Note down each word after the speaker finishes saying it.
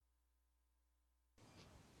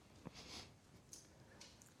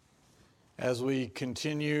As we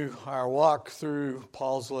continue our walk through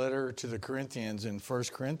Paul's letter to the Corinthians in 1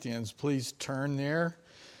 Corinthians, please turn there.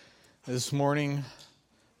 This morning,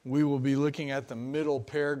 we will be looking at the middle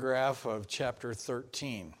paragraph of chapter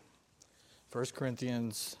 13. 1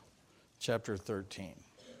 Corinthians chapter 13.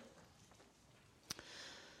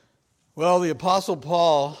 Well, the Apostle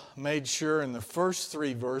Paul made sure in the first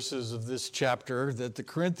 3 verses of this chapter that the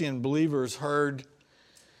Corinthian believers heard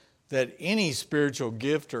that any spiritual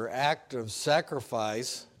gift or act of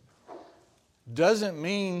sacrifice doesn't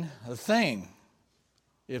mean a thing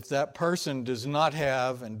if that person does not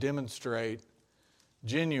have and demonstrate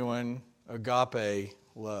genuine agape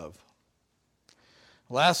love.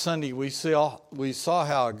 Last Sunday we saw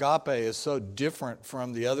how agape is so different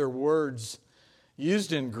from the other words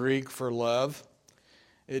used in Greek for love.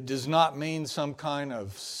 It does not mean some kind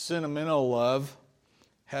of sentimental love,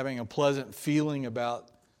 having a pleasant feeling about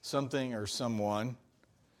something or someone.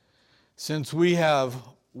 Since we have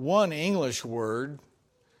one English word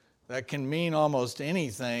that can mean almost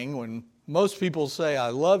anything, when most people say, "I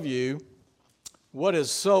love you," what is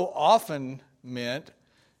so often meant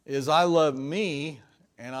is, "I love me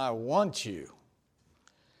and I want you."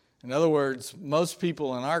 In other words, most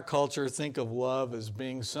people in our culture think of love as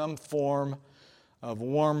being some form of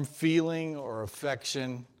warm feeling or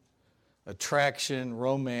affection, attraction,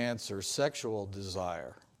 romance, or sexual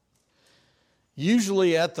desire.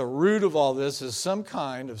 Usually at the root of all this is some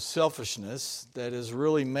kind of selfishness that is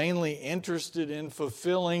really mainly interested in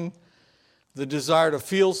fulfilling the desire to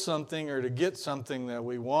feel something or to get something that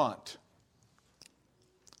we want.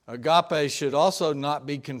 Agape should also not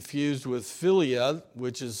be confused with philia,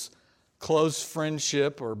 which is close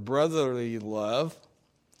friendship or brotherly love.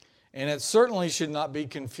 And it certainly should not be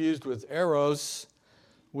confused with eros,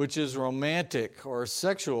 which is romantic or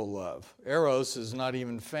sexual love. Eros is not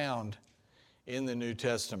even found in the New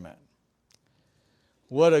Testament.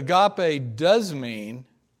 What agape does mean,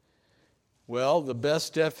 well, the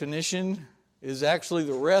best definition is actually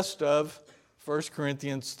the rest of 1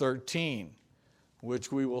 Corinthians 13,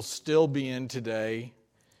 which we will still be in today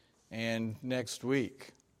and next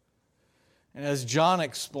week. And as John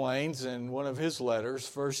explains in one of his letters,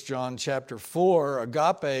 1 John chapter 4,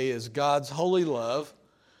 agape is God's holy love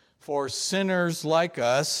for sinners like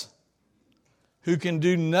us who can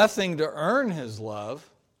do nothing to earn his love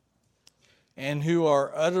and who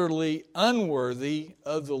are utterly unworthy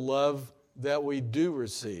of the love that we do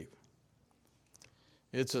receive.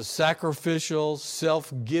 It's a sacrificial,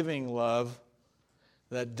 self-giving love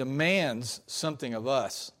that demands something of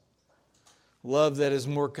us. Love that is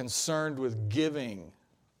more concerned with giving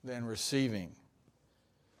than receiving.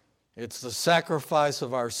 It's the sacrifice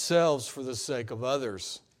of ourselves for the sake of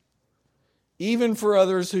others, even for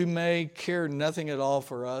others who may care nothing at all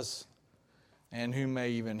for us and who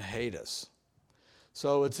may even hate us.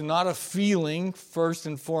 So it's not a feeling, first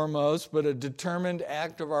and foremost, but a determined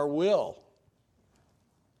act of our will.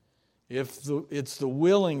 It's the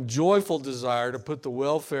willing, joyful desire to put the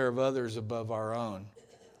welfare of others above our own.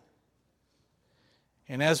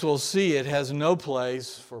 And as we'll see, it has no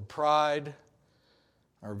place for pride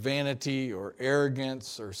or vanity or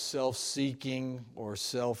arrogance or self-seeking or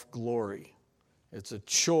self-glory. It's a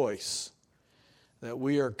choice that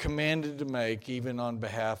we are commanded to make even on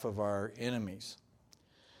behalf of our enemies.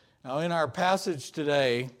 Now, in our passage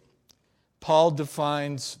today, Paul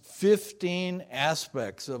defines 15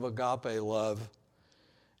 aspects of agape love,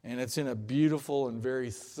 and it's in a beautiful and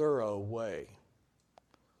very thorough way.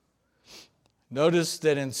 Notice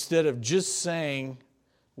that instead of just saying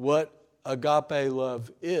what agape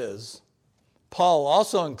love is, Paul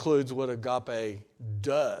also includes what agape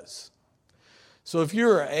does. So if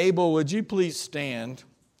you're able, would you please stand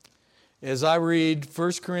as I read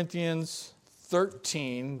 1 Corinthians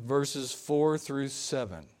 13, verses 4 through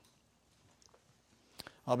 7.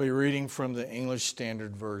 I'll be reading from the English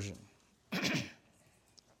Standard Version.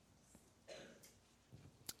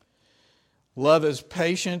 Love is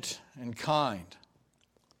patient and kind.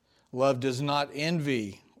 Love does not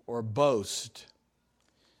envy or boast.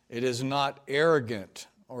 It is not arrogant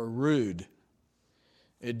or rude.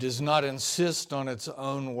 It does not insist on its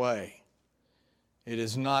own way. It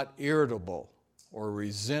is not irritable or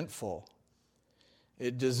resentful.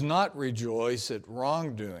 It does not rejoice at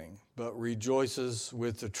wrongdoing, but rejoices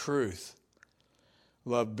with the truth.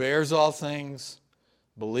 Love bears all things,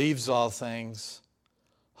 believes all things,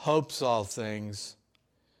 hopes all things,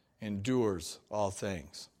 endures all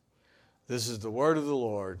things. This is the word of the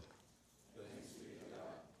Lord. Thanks be to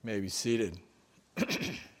God. You may be seated.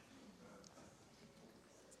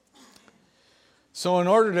 So in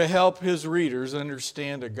order to help his readers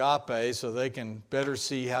understand agape so they can better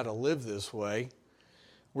see how to live this way,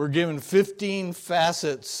 we're given 15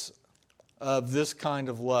 facets of this kind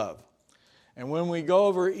of love. And when we go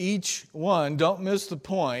over each one, don't miss the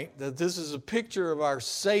point that this is a picture of our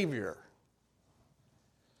Savior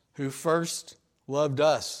who first loved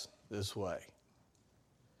us this way.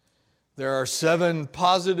 There are 7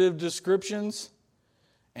 positive descriptions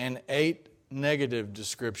and 8 negative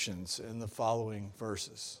descriptions in the following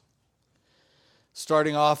verses.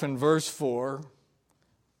 Starting off in verse 4,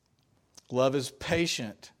 love is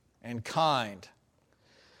patient and kind.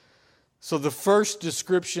 So the first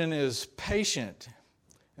description is patient.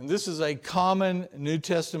 And this is a common New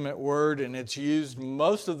Testament word, and it's used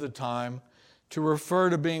most of the time to refer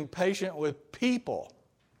to being patient with people,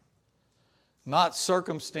 not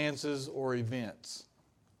circumstances or events.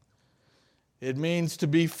 It means to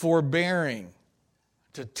be forbearing,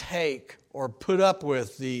 to take or put up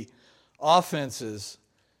with the offenses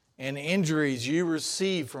and injuries you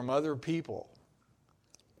receive from other people.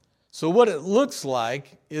 So what it looks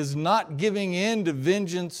like is not giving in to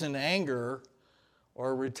vengeance and anger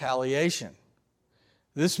or retaliation.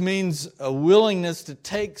 This means a willingness to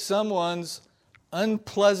take someone's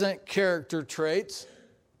unpleasant character traits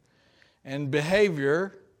and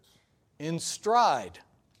behavior in stride,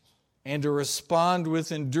 and to respond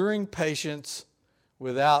with enduring patience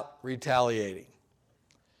without retaliating.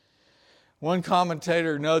 One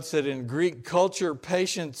commentator notes that in Greek culture,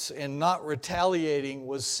 patience and not retaliating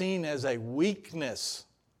was seen as a weakness.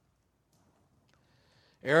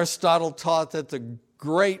 Aristotle taught that the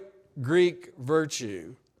great Greek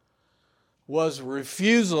virtue was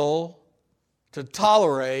refusal to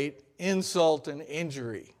tolerate insult and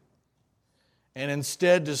injury, and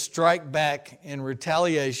instead to strike back in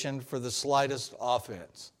retaliation for the slightest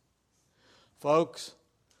offense. Folks,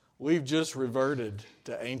 we've just reverted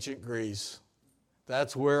to ancient Greece.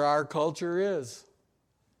 That's where our culture is.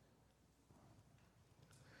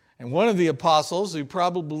 And one of the apostles who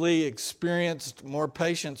probably experienced more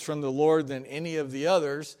patience from the Lord than any of the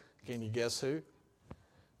others, can you guess who?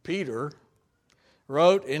 Peter,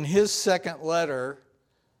 wrote in his second letter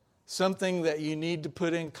something that you need to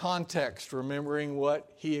put in context, remembering what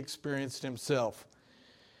he experienced himself.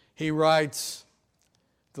 He writes,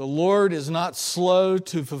 "The Lord is not slow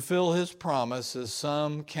to fulfill his promise, as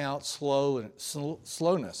some count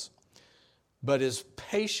slowness, but is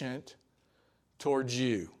patient towards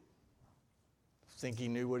you." Think he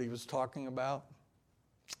knew what he was talking about?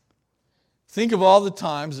 Think of all the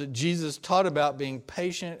times that Jesus taught about being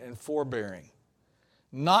patient and forbearing,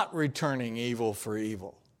 not returning evil for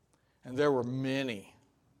evil. And there were many.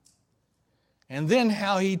 And then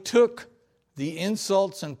how he took the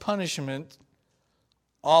insults and punishment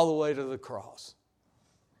all the way to the cross,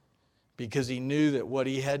 because he knew that what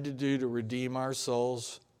he had to do to redeem our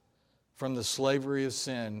souls from the slavery of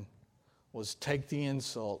sin was take the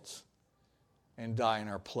insults and die in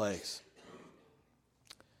our place.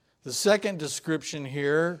 The second description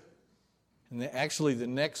here, and actually the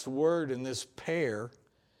next word in this pair,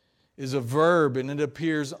 is a verb, and it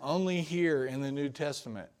appears only here in the New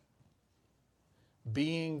Testament.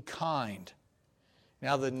 Being kind.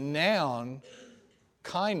 Now the noun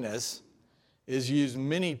kindness is used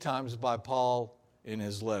many times by Paul in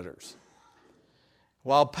his letters.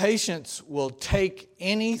 While patience will take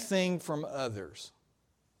anything from others,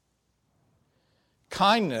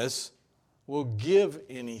 kindness will give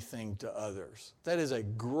anything to others. That is a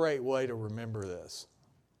great way to remember this.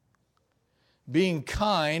 Being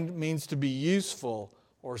kind means to be useful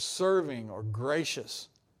or serving or gracious.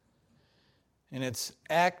 And it's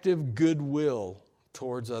active goodwill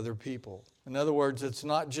towards other people. In other words, it's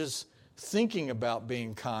not just thinking about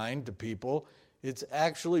being kind to people, it's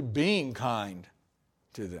actually being kind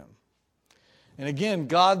to them. And again,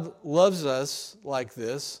 God loves us like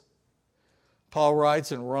this. Paul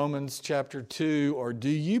writes in Romans chapter 2, "Or do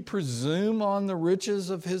you presume on the riches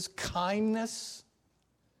of his kindness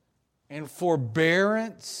and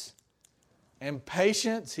forbearance and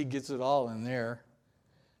patience?" He gets it all in there.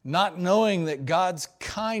 "Not knowing that God's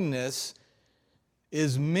kindness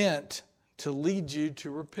is meant to lead you to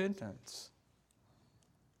repentance."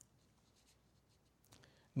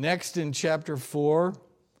 Next in chapter 4,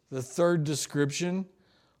 the third description,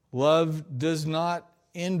 love does not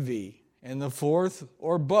envy. And the fourth,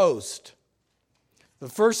 or boast. The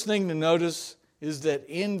first thing to notice is that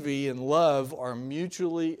envy and love are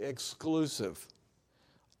mutually exclusive.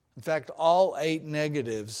 In fact, all 8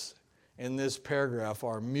 negatives in this paragraph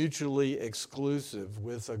are mutually exclusive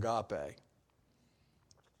with agape.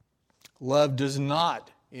 Love does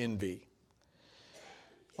not envy.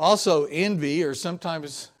 Also, envy, or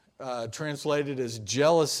sometimes translated as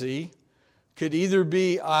jealousy, could either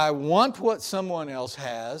be I want what someone else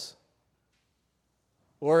has,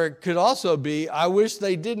 or it could also be I wish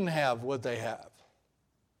they didn't have what they have.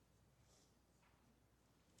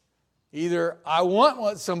 Either I want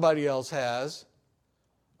what somebody else has,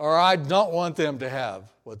 or I don't want them to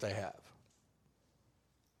have what they have.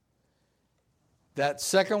 That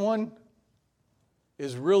second one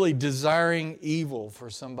is really desiring evil for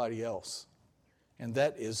somebody else. And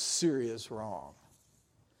that is serious wrong.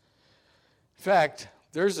 In fact,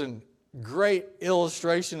 there's a great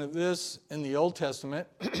illustration of this in the Old Testament.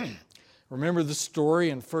 Remember the story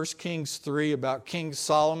in 1 Kings 3 about King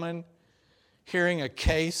Solomon hearing a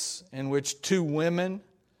case in which two women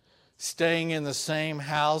staying in the same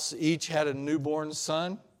house each had a newborn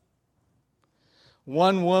son?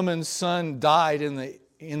 One woman's son died in the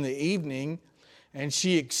evening, and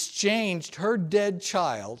she exchanged her dead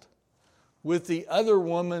child with the other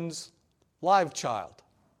woman's live child.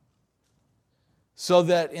 So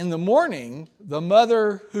that in the morning, the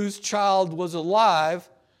mother whose child was alive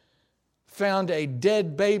found a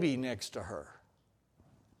dead baby next to her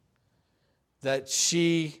that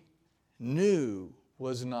she knew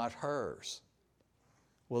was not hers.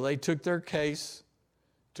 Well, they took their case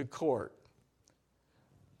to court.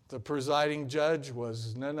 The presiding judge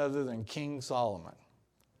was none other than King Solomon.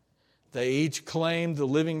 They each claimed the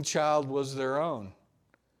living child was their own.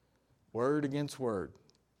 Word against word.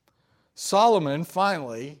 Solomon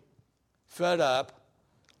finally, fed up,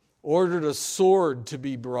 ordered a sword to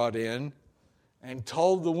be brought in and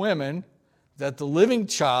told the women that the living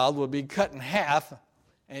child would be cut in half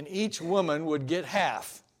and each woman would get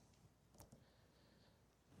half.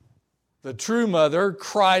 The true mother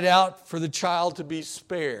cried out for the child to be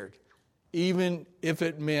spared, even if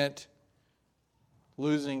it meant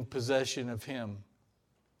losing possession of him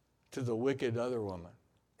to the wicked other woman.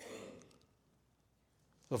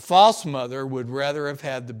 The false mother would rather have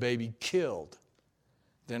had the baby killed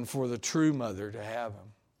than for the true mother to have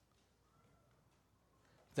him.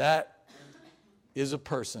 That is a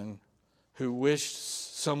person who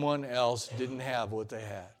wished someone else didn't have what they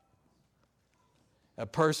had. A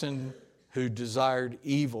person who desired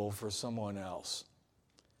evil for someone else.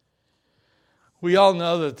 We all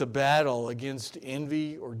know that the battle against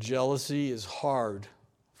envy or jealousy is hard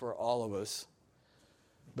for all of us.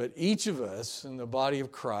 But each of us in the body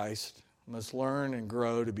of Christ must learn and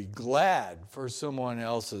grow to be glad for someone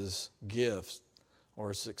else's gifts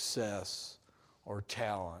or success or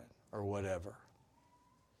talent or whatever.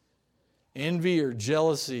 Envy or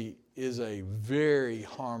jealousy is a very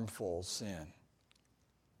harmful sin.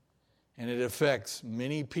 And it affects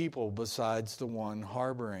many people besides the one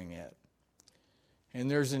harboring it.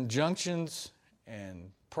 And there's injunctions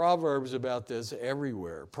and proverbs about this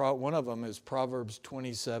everywhere. One of them is Proverbs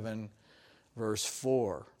 27, verse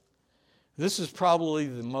 4. This is probably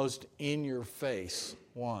the most in-your-face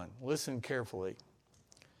one. Listen carefully.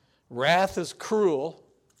 Wrath is cruel.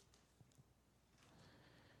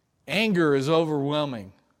 Anger is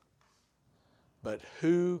overwhelming. But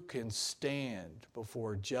who can stand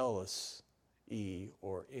before jealousy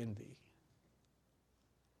or envy?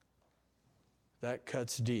 That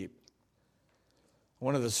cuts deep.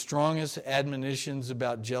 One of the strongest admonitions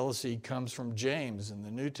about jealousy comes from James in the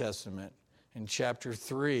New Testament. In chapter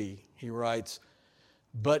 3, he writes,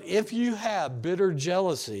 "But if you have bitter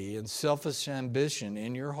jealousy and selfish ambition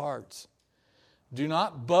in your hearts, do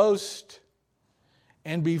not boast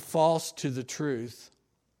and be false to the truth.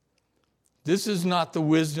 This is not the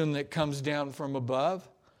wisdom that comes down from above,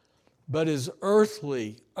 but is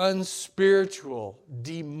earthly, unspiritual,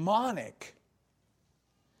 demonic.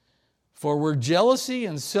 For where jealousy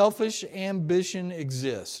and selfish ambition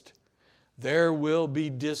exist, there will be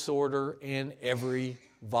disorder in every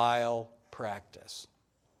vile practice."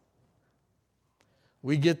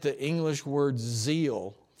 We get the English word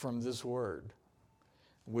zeal from this word,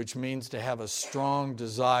 which means to have a strong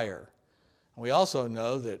desire. We also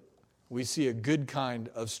know that we see a good kind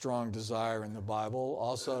of strong desire in the Bible,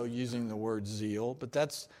 also using the word zeal, but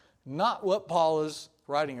that's not what Paul is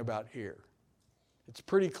writing about here. It's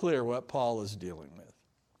pretty clear what Paul is dealing with.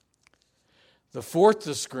 The fourth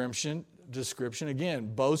description,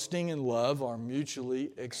 again, boasting and love are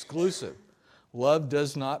mutually exclusive. Love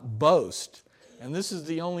does not boast. And this is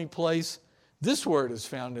the only place this word is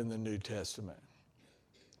found in the New Testament.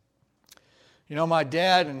 You know, my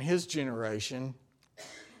dad and his generation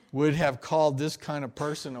would have called this kind of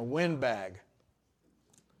person a windbag.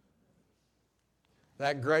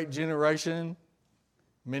 That great generation,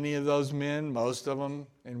 many of those men, most of them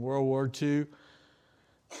in World War II,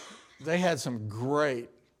 they had some great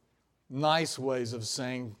nice ways of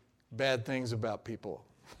saying bad things about people.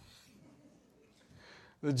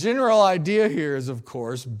 The general idea here is, of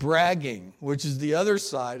course, bragging, which is the other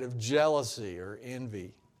side of jealousy or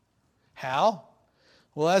envy. How?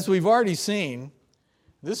 Well, as we've already seen,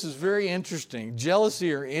 this is very interesting.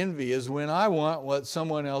 Jealousy or envy is when I want what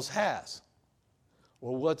someone else has.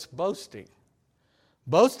 Well, what's boasting?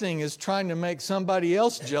 Boasting is trying to make somebody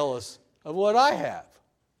else jealous of what I have.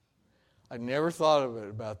 I never thought of it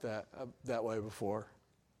about that way before.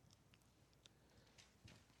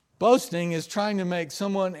 Boasting is trying to make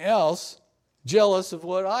someone else jealous of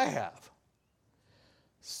what I have.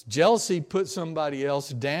 Jealousy puts somebody else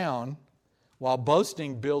down, while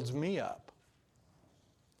boasting builds me up.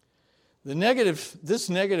 This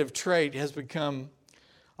negative trait has become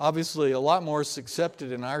obviously a lot more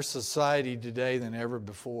accepted in our society today than ever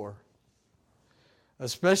before,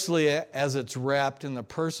 especially as it's wrapped in the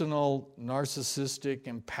personal narcissistic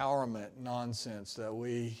empowerment nonsense that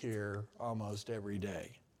we hear almost every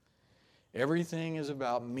day. Everything is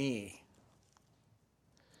about me.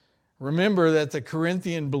 Remember that the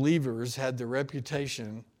Corinthian believers had the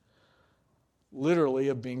reputation, literally,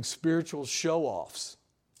 of being spiritual show-offs.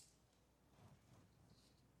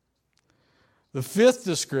 The fifth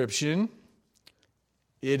description,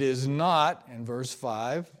 it is not, in verse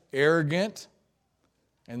 5, arrogant,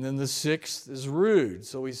 and then the sixth is rude.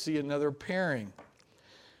 So we see another pairing.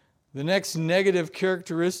 The next negative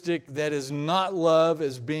characteristic that is not love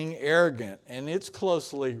is being arrogant, and it's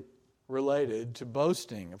closely related to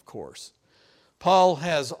boasting, of course. Paul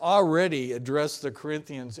has already addressed the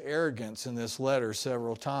Corinthians' arrogance in this letter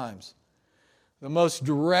several times. The most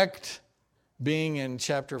direct being in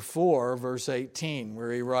chapter 4, verse 18,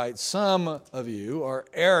 where he writes, "Some of you are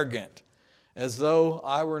arrogant, as though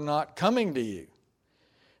I were not coming to you."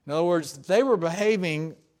 In other words, they were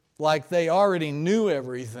behaving like they already knew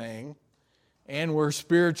everything and were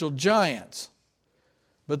spiritual giants.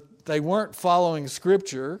 But they weren't following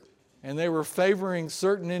Scripture, and they were favoring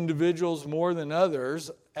certain individuals more than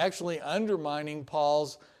others, actually undermining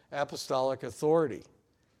Paul's apostolic authority,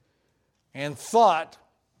 and thought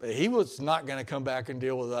that he was not going to come back and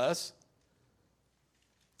deal with us.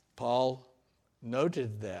 Paul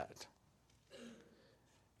noted that.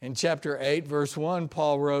 In chapter 8, verse 1,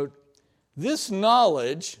 Paul wrote, "This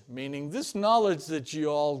knowledge," meaning this knowledge that you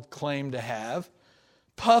all claim to have,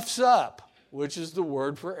 "puffs up," which is the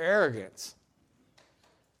word for arrogance.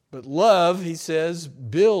 But love, he says,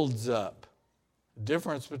 builds up. The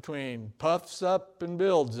difference between puffs up and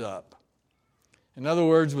builds up. In other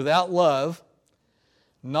words, without love,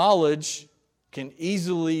 knowledge can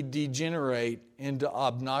easily degenerate into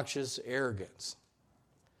obnoxious arrogance.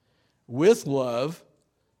 With love,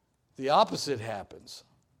 the opposite happens.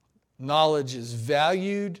 Knowledge is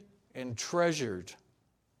valued and treasured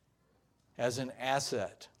as an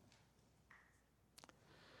asset.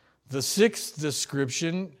 The sixth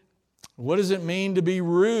description, what does it mean to be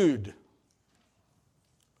rude?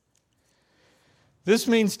 This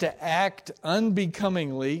means to act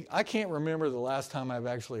unbecomingly. I can't remember the last time I've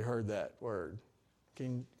actually heard that word.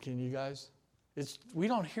 Can you guys? We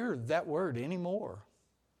don't hear that word anymore.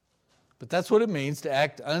 But that's what it means to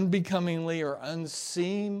act unbecomingly or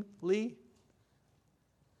unseemly.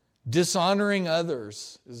 Dishonoring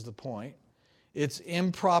others is the point. It's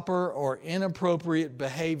improper or inappropriate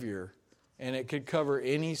behavior, and it could cover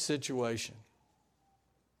any situation.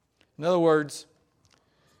 In other words,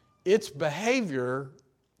 it's behavior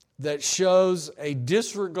that shows a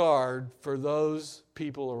disregard for those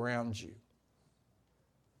people around you.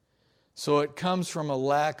 So it comes from a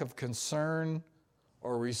lack of concern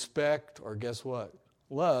or respect, or guess what?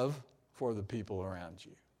 Love for the people around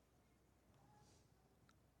you.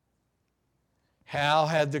 How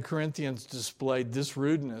had the Corinthians displayed this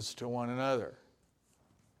rudeness to one another?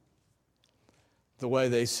 The way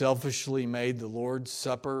they selfishly made the Lord's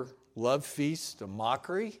Supper love feast a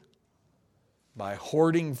mockery by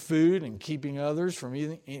hoarding food and keeping others from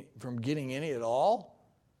getting any at all.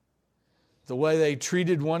 The way they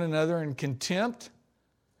treated one another in contempt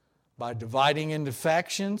by dividing into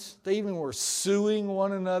factions. They even were suing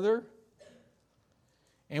one another.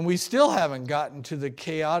 And we still haven't gotten to the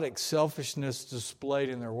chaotic selfishness displayed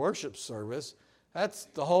in their worship service. That's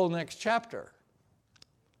the whole next chapter.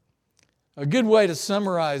 A good way to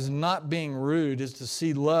summarize not being rude is to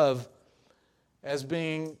see love as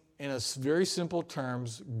being, in a very simple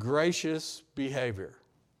terms, gracious behavior.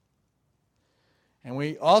 And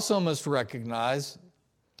we also must recognize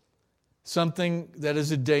something that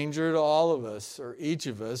is a danger to all of us, or each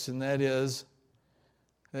of us, and that is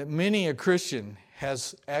that many a Christian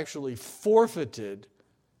has actually forfeited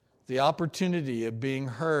the opportunity of being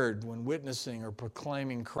heard when witnessing or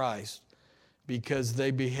proclaiming Christ because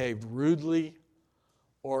they behaved rudely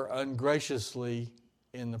or ungraciously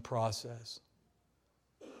in the process.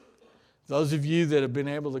 Those of you that have been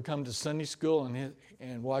able to come to Sunday school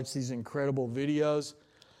and watch these incredible videos,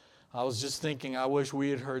 I was just thinking, I wish we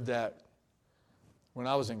had heard that when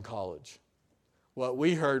I was in college. What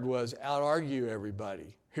we heard was out-argue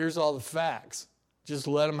everybody. Here's all the facts. Just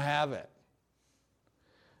let them have it.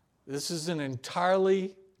 This is an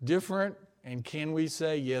entirely different, and can we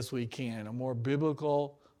say, yes, we can, a more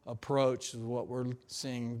biblical approach to what we're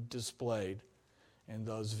seeing displayed in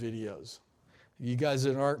those videos. You guys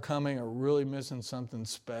that aren't coming are really missing something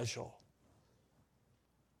special.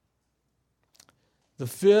 The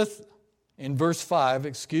fifth, in verse 5,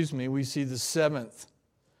 we see the seventh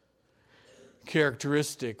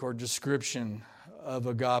characteristic or description of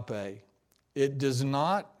agape. It does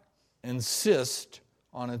not insist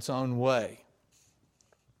on its own way.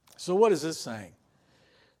 So what is this saying?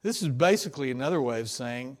 This is basically another way of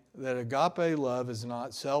saying that agape love is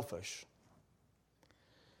not selfish.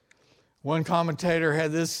 One commentator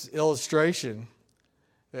had this illustration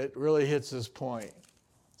that really hits this point.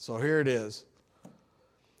 So here it is.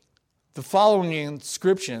 The following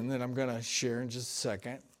inscription that I'm going to share in just a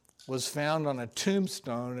second was found on a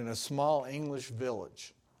tombstone in a small English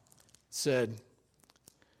village. It said,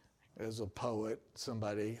 as a poet,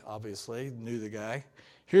 somebody obviously knew the guy,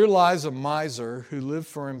 "Here lies a miser who lived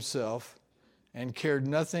for himself and cared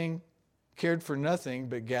for nothing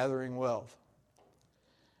but gathering wealth.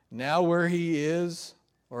 Now where he is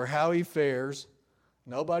or how he fares,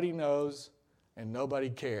 nobody knows and nobody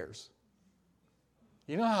cares."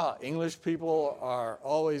 You know how English people are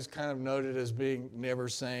always kind of noted as being never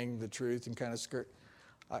saying the truth and kind of skirt?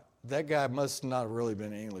 That guy must not have really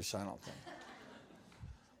been English, I don't think.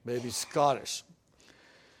 Maybe Scottish.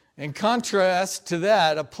 In contrast to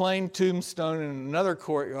that, a plain tombstone in another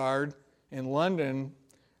courtyard in London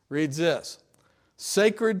reads this: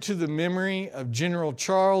 "Sacred to the memory of General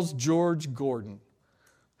Charles George Gordon,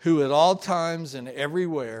 who at all times and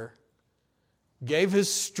everywhere gave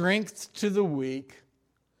his strength to the weak,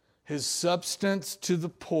 his substance to the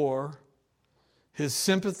poor, his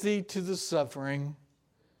sympathy to the suffering,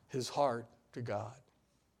 his heart to God."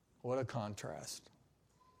 What a contrast.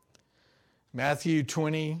 Matthew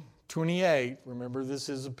 20:28, remember this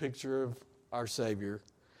is a picture of our Savior.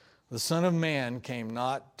 "The Son of Man came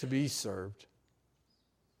not to be served,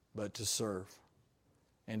 but to serve,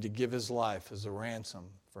 and to give his life as a ransom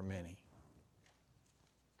for many."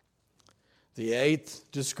 The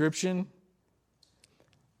eighth description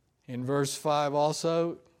in verse 5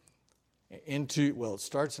 also, it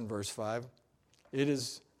starts in verse 5. It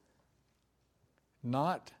is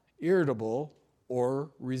not irritable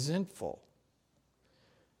or resentful.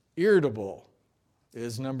 Irritable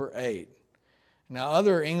is number 8. Now,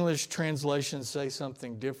 other English translations say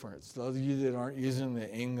something different. So those of you that aren't using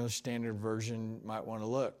the English Standard Version might want to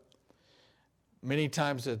look. Many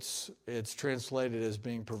times it's translated as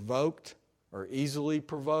being provoked or easily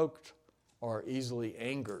provoked or easily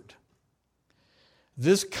angered.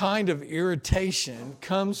 This kind of irritation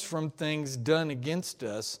comes from things done against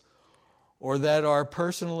us or that are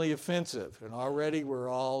personally offensive. And already we're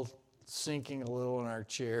all sinking a little in our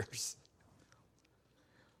chairs.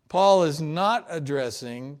 Paul is not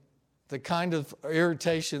addressing the kind of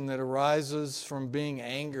irritation that arises from being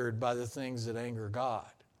angered by the things that anger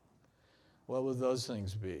God. What would those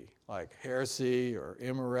things be? Like heresy or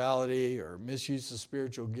immorality or misuse of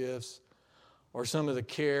spiritual gifts or some of the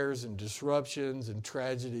cares and disruptions and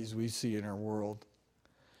tragedies we see in our world.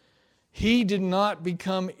 He did not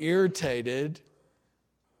become irritated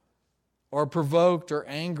or provoked or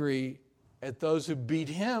angry at those who beat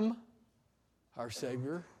him, our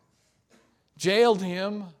Savior, jailed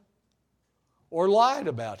him, or lied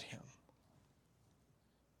about him.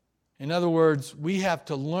 In other words, we have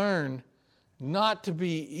to learn not to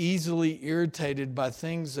be easily irritated by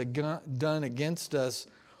things done against us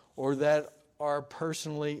or that are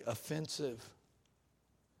personally offensive.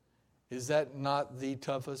 Is that not the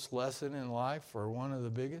toughest lesson in life or one of the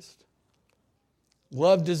biggest?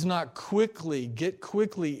 Love does not get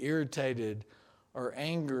quickly irritated or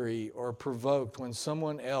angry or provoked when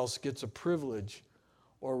someone else gets a privilege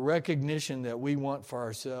or recognition that we want for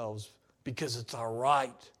ourselves because it's our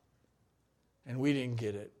right and we didn't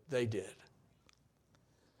get it, they did.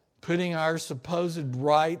 Putting our supposed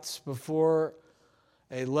rights before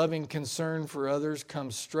a loving concern for others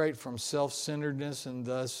comes straight from self-centeredness, and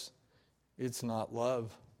thus it's not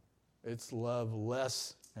love. It's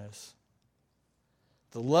lovelessness.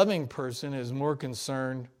 The loving person is more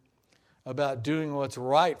concerned about doing what's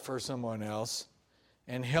right for someone else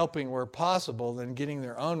and helping where possible than getting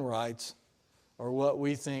their own rights or what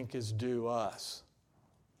we think is due us.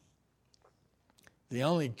 The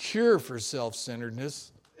only cure for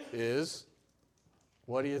self-centeredness is,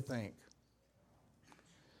 what do you think?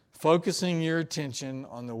 Focusing your attention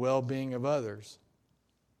on the well-being of others.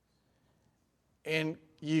 And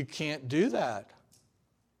you can't do that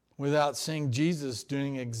without seeing Jesus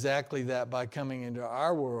doing exactly that by coming into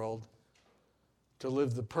our world to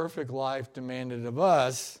live the perfect life demanded of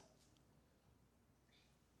us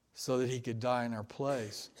so that he could die in our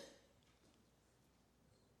place.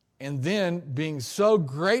 And then being so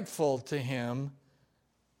grateful to him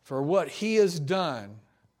for what he has done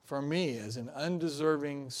for me as an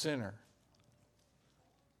undeserving sinner,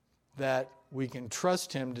 that we can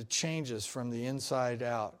trust him to change us from the inside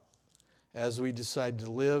out as we decide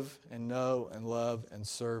to live and know and love and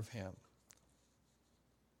serve him.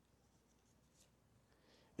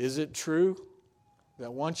 Is it true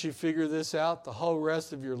that once you figure this out, the whole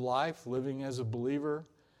rest of your life living as a believer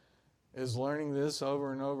is learning this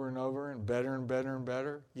over and over and over and better and better and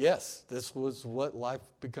better? Yes, this was what life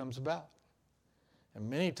becomes about. And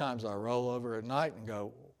many times I roll over at night and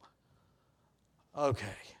go, okay,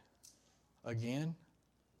 again?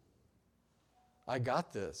 I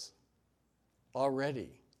got this already.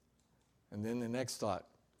 And then the next thought,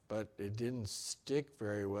 but it didn't stick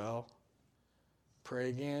very well. Pray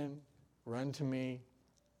again, run to me,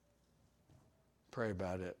 pray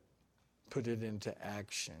about it, put it into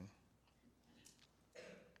action.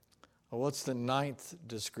 Well, what's the 9th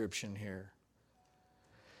description here?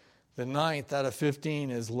 The 9th out of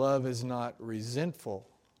 15 is love is not resentful.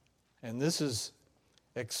 And this is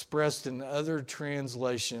expressed in other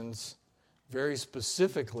translations very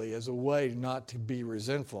specifically as a way not to be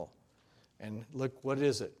resentful. And look, what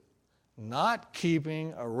is it? Not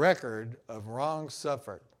keeping a record of wrong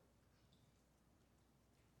suffered.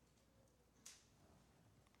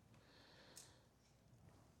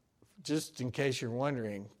 Just in case you're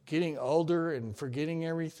wondering, getting older and forgetting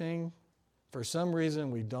everything, for some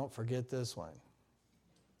reason we don't forget this one.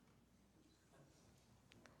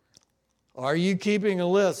 Are you keeping a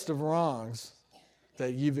list of wrongs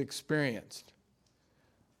that you've experienced?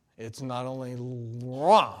 It's not only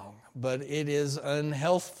wrong, but it is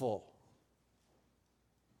unhealthful.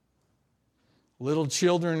 Little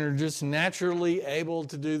children are just naturally able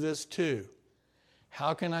to do this too.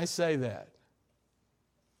 How can I say that?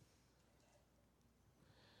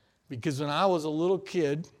 Because when I was a little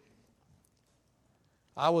kid,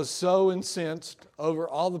 I was so incensed over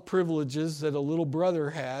all the privileges that a little brother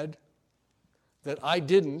had that I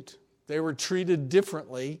didn't. They were treated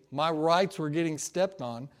differently. My rights were getting stepped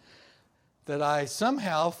on. That I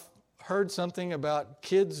somehow heard something about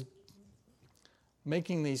kids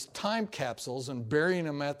making these time capsules and burying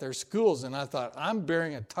them at their schools. And I thought, I'm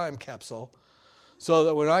burying a time capsule so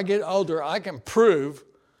that when I get older, I can prove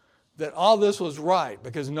that all this was right,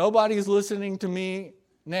 because nobody's listening to me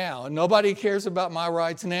now and nobody cares about my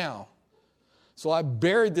rights now. So I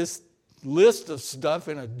buried this list of stuff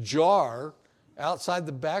in a jar outside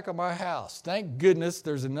the back of my house. Thank goodness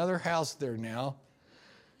there's another house there now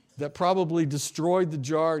that probably destroyed the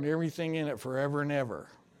jar and everything in it forever and ever.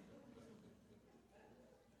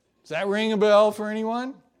 Does that ring a bell for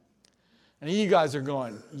anyone? And you guys are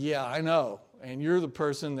going, yeah, I know. And you're the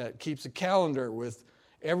person that keeps a calendar with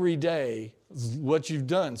every day what you've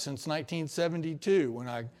done since 1972 when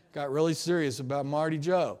I got really serious about Marty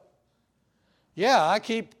Joe. Yeah, I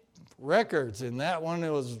keep records, and that one,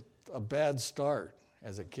 it was a bad start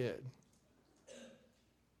as a kid.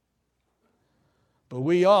 But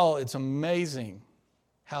it's amazing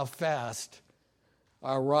how fast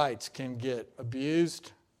our rights can get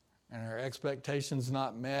abused and our expectations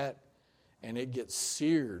not met, and it gets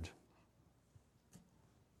seared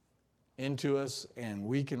into us, and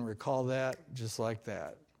we can recall that just like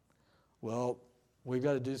that. Well, we've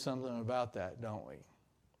got to do something about that, don't we?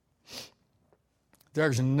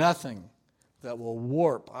 There's nothing that will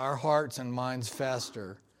warp our hearts and minds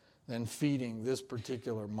faster than feeding this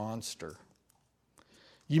particular monster.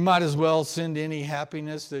 You might as well send any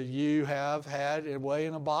happiness that you have had away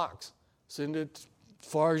in a box. Send it as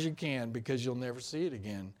far as you can, because you'll never see it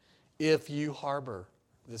again if you harbor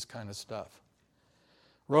this kind of stuff.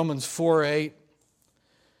 Romans 4:8,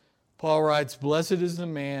 Paul writes, "Blessed is the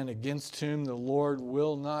man against whom the Lord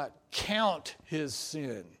will not count his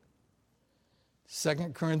sin."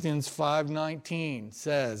 2 Corinthians 5:19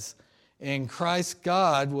 says, In Christ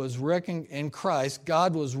God was reconciling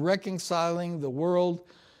the world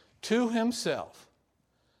to himself,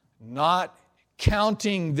 not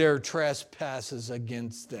counting their trespasses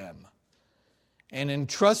against them. and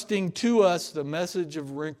entrusting to us the message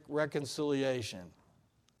of reconciliation.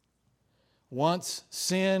 Once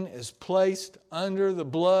sin is placed under the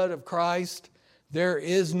blood of Christ, there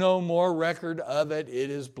is no more record of it. It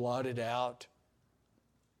is blotted out.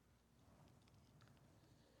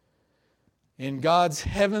 In God's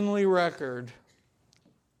heavenly record,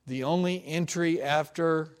 the only entry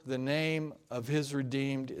after the name of His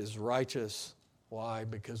redeemed is righteous. Why?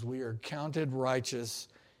 Because we are counted righteous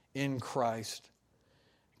in Christ.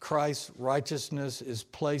 Christ's righteousness is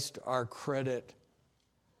placed to our credit.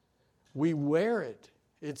 We wear it.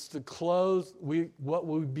 It's the clothes we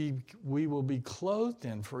will be clothed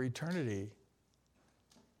in for eternity.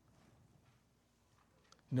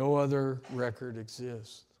 No other record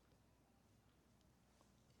exists.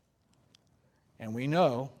 And we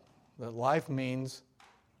know that life means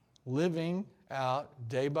living out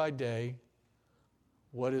day by day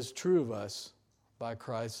what is true of us by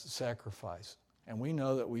Christ's sacrifice. And we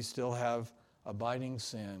know that we still have abiding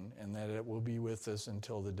sin and that it will be with us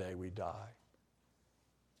until the day we die.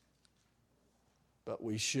 But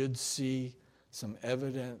we should see some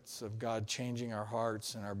evidence of God changing our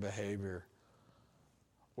hearts and our behavior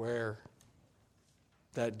where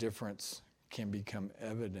that difference can become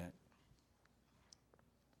evident.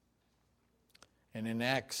 And in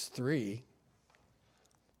Acts 3,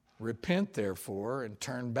 repent therefore and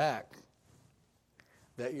turn back,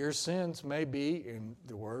 that your sins may be, and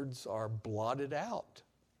the words are, blotted out.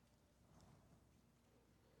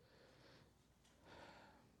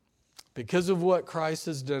 Because of what Christ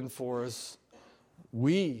has done for us,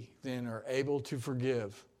 we then are able to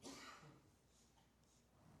forgive.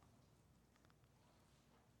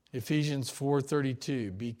 Ephesians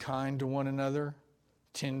 4:32, be kind to one another,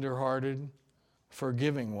 tender-hearted,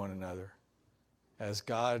 forgiving one another, as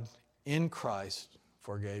God in Christ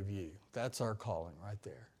forgave you. That's our calling right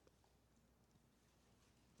there.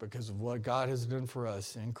 Because of what God has done for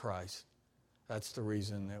us in Christ, that's the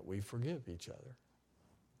reason that we forgive each other.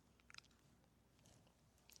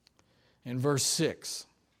 In verse 6,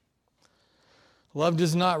 love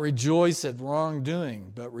does not rejoice at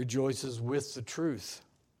wrongdoing, but rejoices with the truth.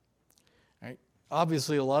 Right?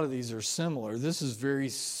 Obviously, a lot of these are similar. This is very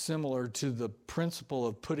similar to the principle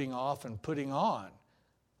of putting off and putting on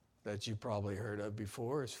that you probably heard of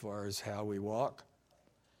before as far as how we walk.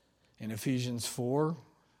 In Ephesians 4,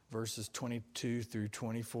 verses 22 through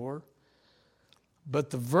 24.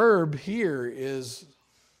 But the verb here is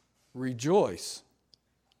rejoice.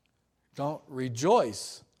 Don't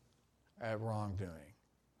rejoice at wrongdoing.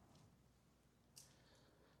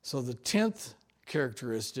 So the 10th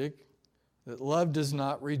characteristic, that love does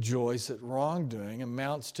not rejoice at wrongdoing,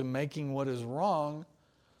 amounts to making what is wrong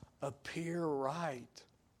appear right.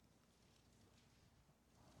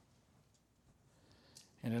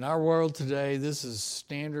 And in our world today, this is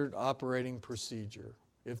standard operating procedure.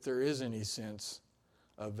 If there is any sense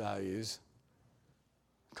of values,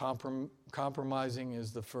 compromising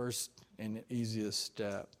is the first and easiest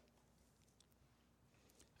step.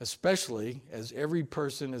 Especially as every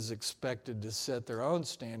person is expected to set their own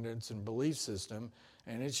standards and belief system,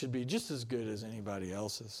 and it should be just as good as anybody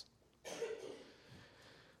else's.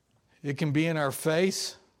 It can be in our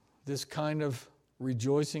face, this kind of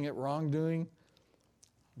rejoicing at wrongdoing,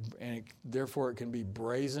 and therefore it can be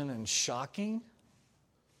brazen and shocking,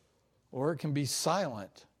 or it can be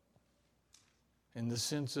silent in the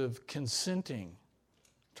sense of consenting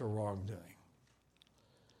to wrongdoing.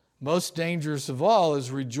 Most dangerous of all is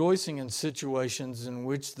rejoicing in situations in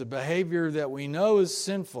which the behavior that we know is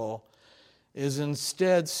sinful is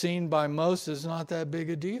instead seen by most as not that big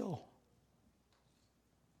a deal.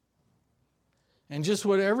 And just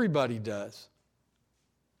what everybody does.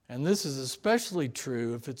 And this is especially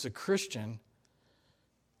true if it's a Christian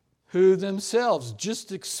who themselves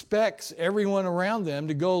just expects everyone around them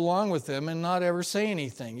to go along with them and not ever say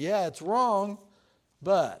anything. Yeah, it's wrong,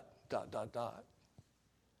 but ...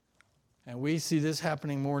 And we see this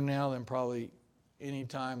happening more now than probably any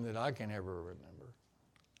time that I can ever remember.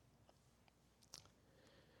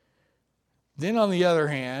 Then on the other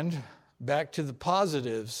hand, back to the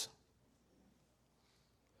positives.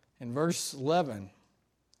 In verse 11,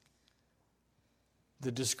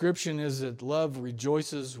 the description is that love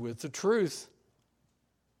rejoices with the truth.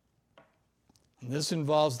 And this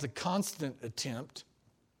involves the constant attempt,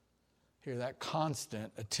 hear that,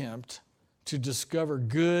 constant attempt to discover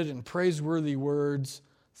good and praiseworthy words,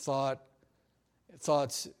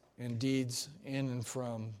 thoughts and deeds in and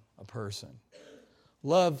from a person.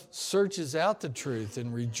 Love searches out the truth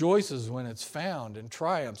and rejoices when it's found and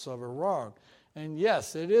triumphs over wrong. And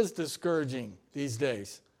yes, it is discouraging these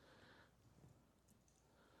days.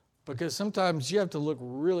 Because sometimes you have to look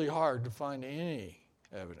really hard to find any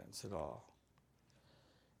evidence at all.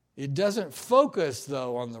 It doesn't focus,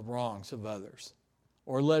 though, on the wrongs of others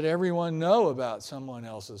or let everyone know about someone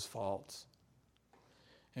else's faults.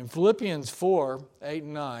 In Philippians 4, 8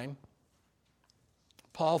 and 9,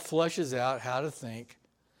 Paul fleshes out how to think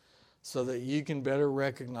so that you can better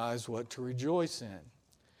recognize what to rejoice in. And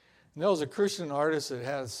there was a Christian artist that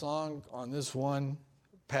had a song on this one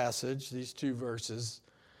passage, these two verses,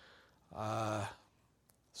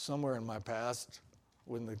 somewhere in my past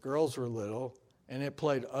when the girls were little, and it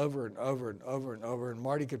played over and over and over and over, and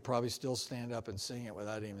Marty could probably still stand up and sing it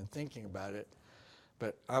without even thinking about it,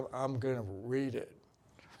 but I'm going to read it.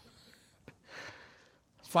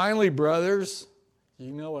 Finally, brothers,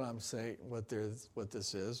 you know what I'm saying, what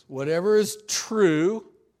this is. Whatever is true,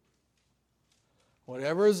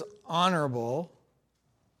 whatever is honorable,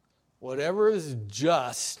 whatever is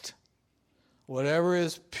just, whatever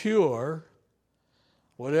is pure,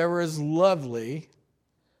 whatever is lovely,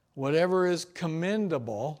 whatever is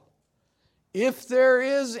commendable, if there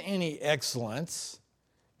is any excellence,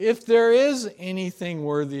 if there is anything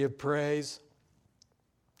worthy of praise,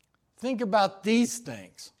 think about these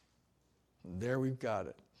things. There we've got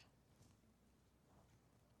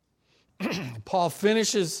it. Paul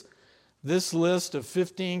finishes this list of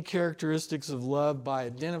 15 characteristics of love by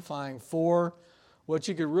identifying 4 what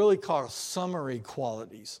you could really call summary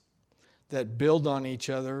qualities that build on each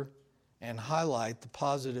other and highlight the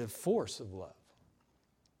positive force of love.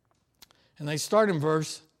 And they start in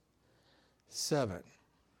verse 7.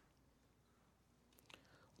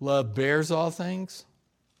 Love bears all things,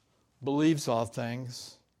 believes all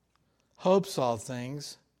things, hopes all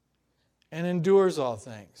things, and endures all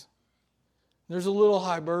things. There's a little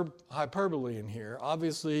hyperbole in here.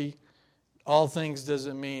 Obviously, all things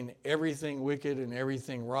doesn't mean everything wicked and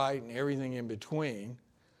everything right and everything in between.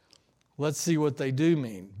 Let's see what they do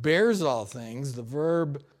mean. Bears all things. The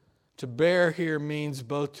verb to bear here means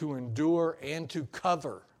both to endure and to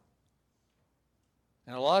cover.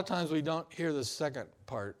 And a lot of times we don't hear the second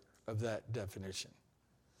part of that definition.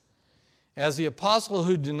 As the apostle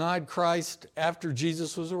who denied Christ after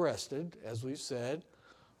Jesus was arrested, as we've said,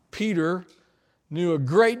 Peter knew a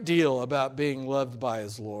great deal about being loved by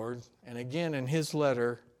his Lord. And again, in his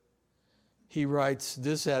letter, he writes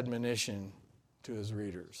this admonition to his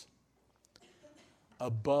readers.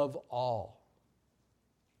 Above all.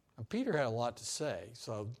 Now, Peter had a lot to say,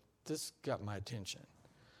 so this got my attention.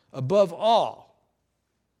 Above all,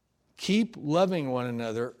 keep loving one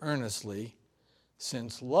another earnestly,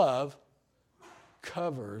 since love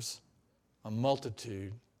covers a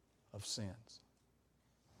multitude of sins.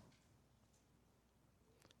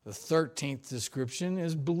 The 13th description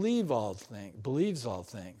is believes all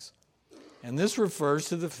things. And this refers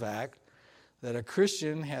to the fact that a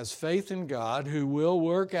Christian has faith in God who will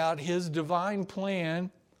work out his divine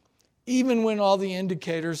plan even when all the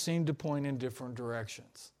indicators seem to point in different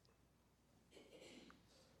directions.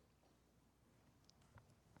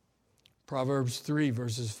 Proverbs 3,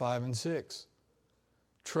 verses 5 and 6.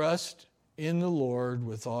 Trust in the Lord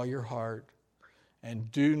with all your heart,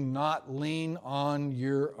 and do not lean on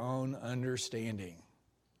your own understanding.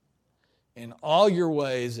 In all your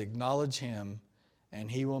ways acknowledge him, and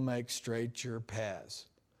he will make straight your paths.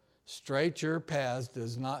 Straight your paths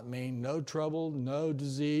does not mean no trouble, no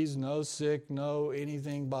disease, no sick, no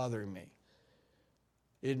anything bothering me.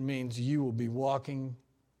 It means you will be walking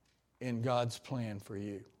in God's plan for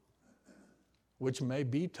you, which may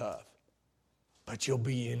be tough, but you'll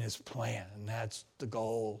be in his plan, and that's the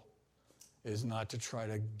goal, is not to try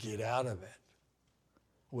to get out of it.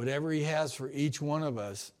 Whatever he has for each one of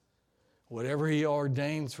us, whatever he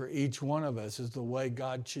ordains for each one of us is the way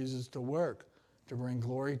God chooses to work to bring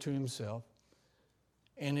glory to himself.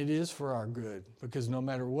 And it is for our good, because no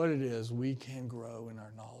matter what it is, we can grow in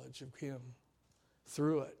our knowledge of him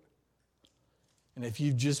through it. And if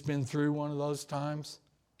you've just been through one of those times,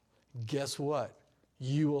 guess what?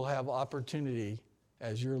 You will have opportunity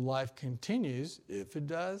as your life continues, if it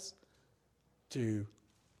does, to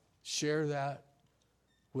share that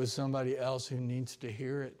with somebody else who needs to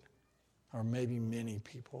hear it, or maybe many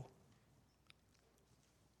people.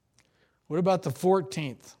 What about the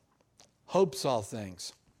 14th? Hopes all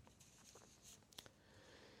things.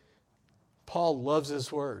 Paul loves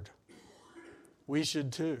this word. We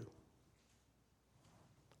should too.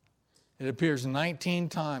 It appears 19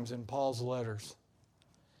 times in Paul's letters.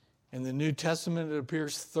 In the New Testament, it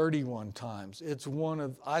appears 31 times. It's one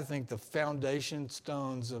of, I think, the foundation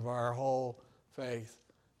stones of our whole faith.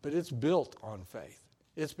 But it's built on faith.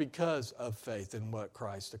 It's because of faith in what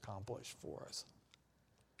Christ accomplished for us.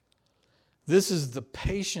 This is the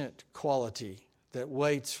patient quality that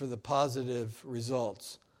waits for the positive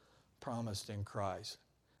results promised in Christ.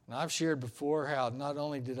 And I've shared before how not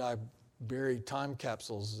only did I bury time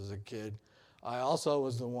capsules as a kid, I also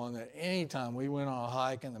was the one that anytime we went on a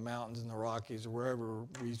hike in the mountains in the Rockies or wherever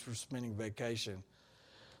we were spending vacation,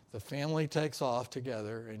 the family takes off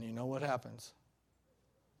together, and you know what happens?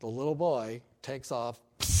 The little boy takes off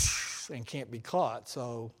and can't be caught,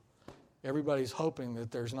 so everybody's hoping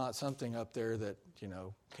that there's not something up there that,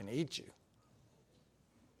 can eat you.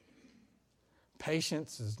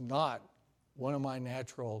 Patience is not one of my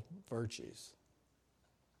natural virtues.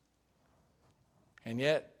 And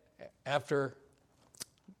yet, after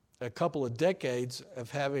a couple of decades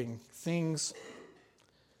of having things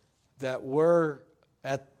that were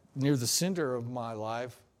near the center of my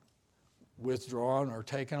life withdrawn or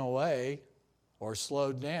taken away or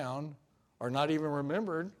slowed down or not even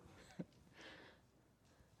remembered,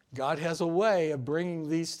 God has a way of bringing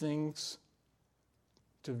these things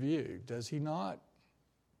to view, does he not?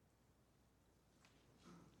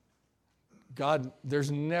 God,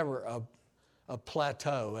 there's never a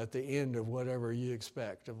plateau at the end of whatever you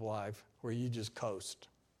expect of life where you just coast.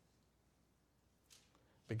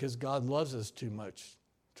 Because God loves us too much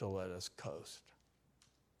to let us coast.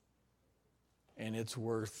 And it's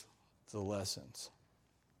worth the lessons.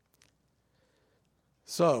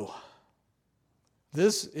 So,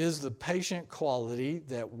 this is the patient quality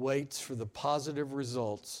that waits for the positive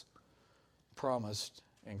results promised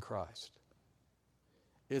in Christ.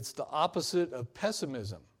 It's the opposite of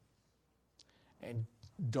pessimism. And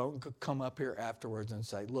don't come up here afterwards and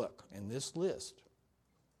say, look, in this list,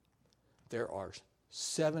 there are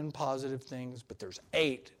 7 positive things, but there's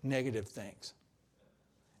 8 negative things.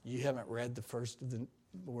 You haven't read the first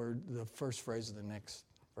phrase of the next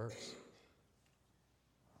verse.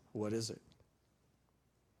 What is it?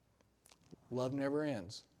 Love never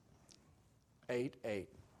ends. 8:8.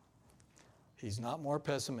 He's not more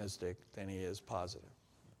pessimistic than he is positive.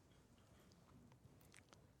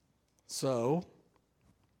 So,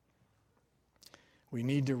 we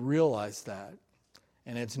need to realize that.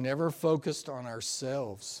 And it's never focused on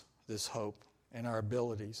ourselves, this hope, and our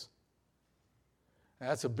abilities.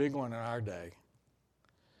 That's a big one in our day.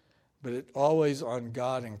 But it's always on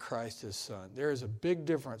God and Christ his Son. There is a big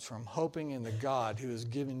difference from hoping in the God who has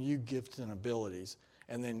given you gifts and abilities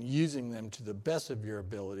and then using them to the best of your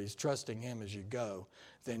abilities, trusting him as you go,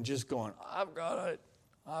 than just going, I've got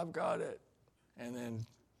it, and then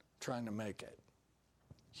trying to make it.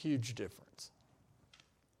 Huge difference.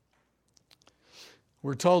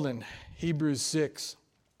 We're told in Hebrews 6,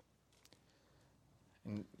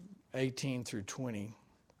 in 18 through 20,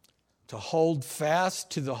 to hold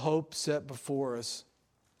fast to the hope set before us.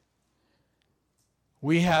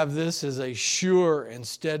 We have this as a sure and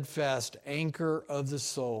steadfast anchor of the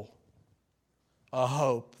soul, a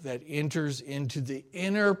hope that enters into the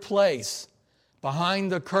inner place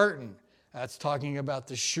behind the curtain. That's talking about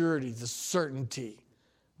the surety, the certainty,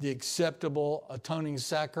 the acceptable atoning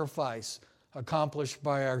sacrifice accomplished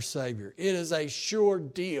by our Savior. It is a sure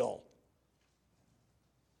deal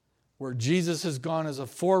where Jesus has gone as a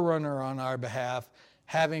forerunner on our behalf,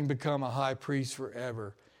 having become a high priest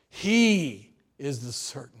forever. He is the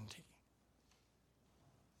certainty.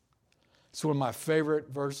 It's one of my favorite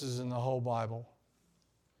verses in the whole Bible.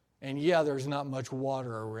 And yeah, there's not much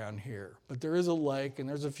water around here, but there is a lake and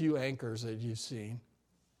there's a few anchors that you've seen.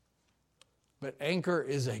 But anchor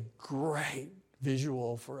is a great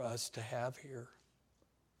visual for us to have here.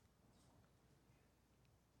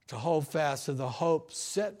 To hold fast to the hope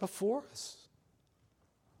set before us.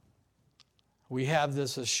 We have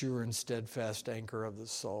this a sure and steadfast anchor of the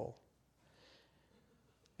soul.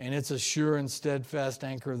 And it's a sure and steadfast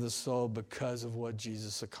anchor of the soul because of what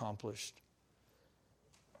Jesus accomplished.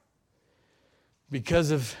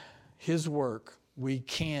 Because of his work, we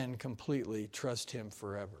can completely trust him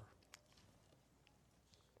forever.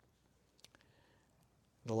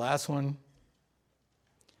 The last one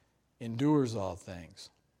endures all things.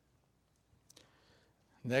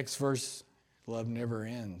 Next verse, love never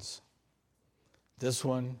ends. This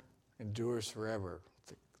one endures forever.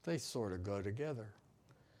 They sort of go together.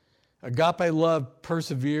 Agape love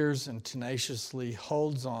perseveres and tenaciously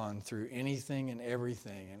holds on through anything and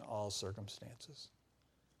everything in all circumstances.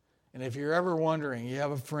 And if you're ever wondering, you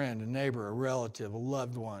have a friend, a neighbor, a relative, a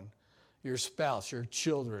loved one, your spouse, your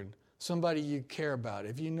children, somebody you care about.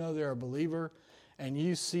 If you know they're a believer and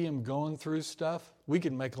you see them going through stuff, we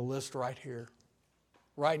can make a list right here,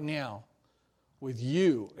 right now, with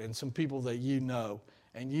you and some people that you know,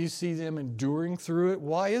 and you see them enduring through it.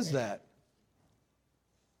 Why is that?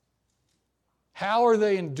 How are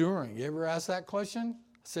they enduring? You ever ask that question?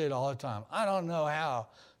 I say it all the time. I don't know how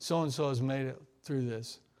so-and-so has made it through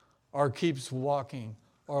this, or keeps walking,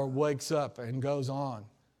 or wakes up and goes on.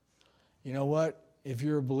 You know what? If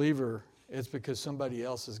you're a believer, it's because somebody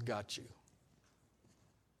else has got you.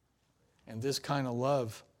 And this kind of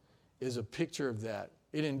love is a picture of that.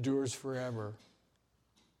 It endures forever.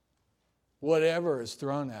 Whatever is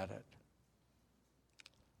thrown at it.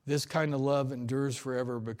 This kind of love endures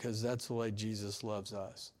forever because that's the way Jesus loves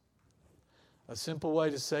us. A simple way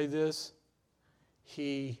to say this,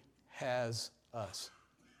 He has us.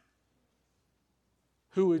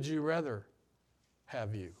 Who would you rather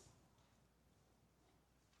have you?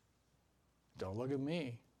 Don't look at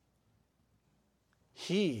me.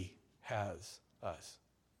 He has us.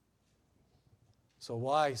 So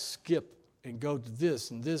why skip and go to this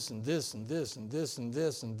and this and this and this and this and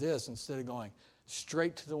this and this instead of going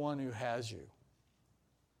straight to the one who has you?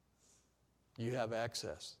 You have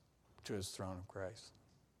access to His throne of grace.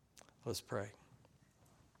 Let's pray.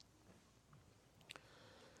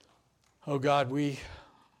 Oh God, we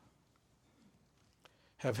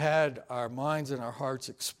have had our minds and our hearts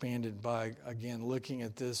expanded by, again, looking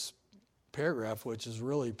at this paragraph, which is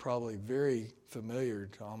really probably very familiar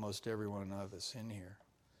to almost every one of us in here.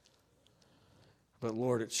 But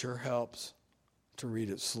Lord, it sure helps to read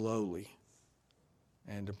it slowly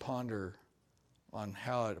and to ponder on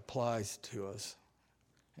how it applies to us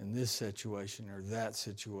in this situation or that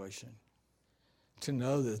situation. To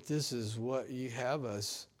know that this is what you have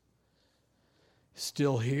us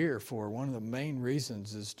still here for. One of the main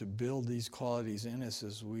reasons is to build these qualities in us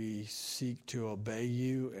as we seek to obey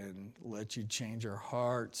you and let you change our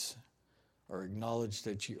hearts or acknowledge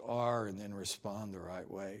that you are and then respond the right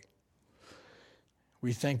way.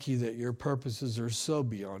 We thank you that your purposes are so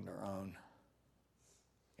beyond our own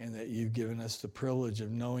and that you've given us the privilege of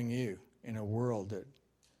knowing you in a world that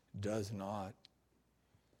does not.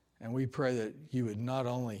 And we pray that you would not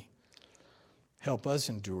only help us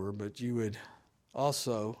endure, but you would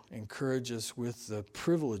also encourage us with the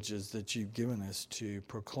privileges that you've given us to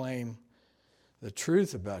proclaim the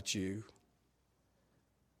truth about you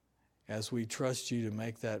as we trust you to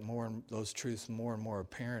make that those truths more and more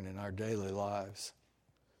apparent in our daily lives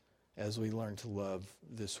as we learn to love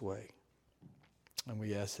this way. And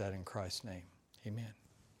we ask that in Christ's name. Amen.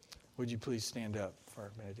 Would you please stand up for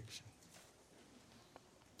our benediction?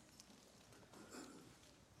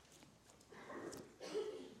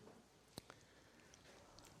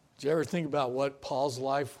 Did you ever think about what Paul's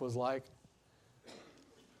life was like?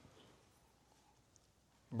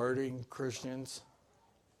 Murdering Christians,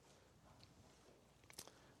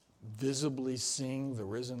 visibly seeing the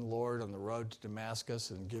risen Lord on the road to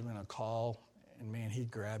Damascus and giving a call, and man, he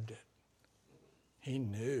grabbed it. He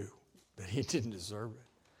knew that he didn't deserve it.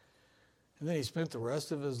 And then he spent the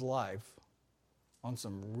rest of his life on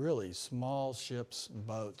some really small ships and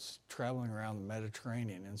boats traveling around the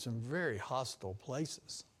Mediterranean in some very hostile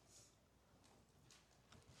places.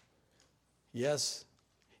 Yes,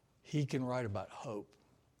 he can write about hope.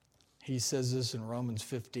 He says this in Romans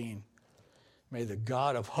 15. May the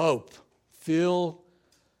God of hope fill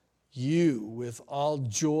you with all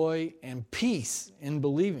joy and peace in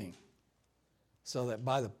believing, so that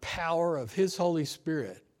by the power of His Holy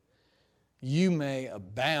Spirit, you may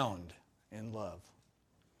abound in love.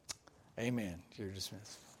 Amen. You're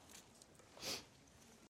dismissed.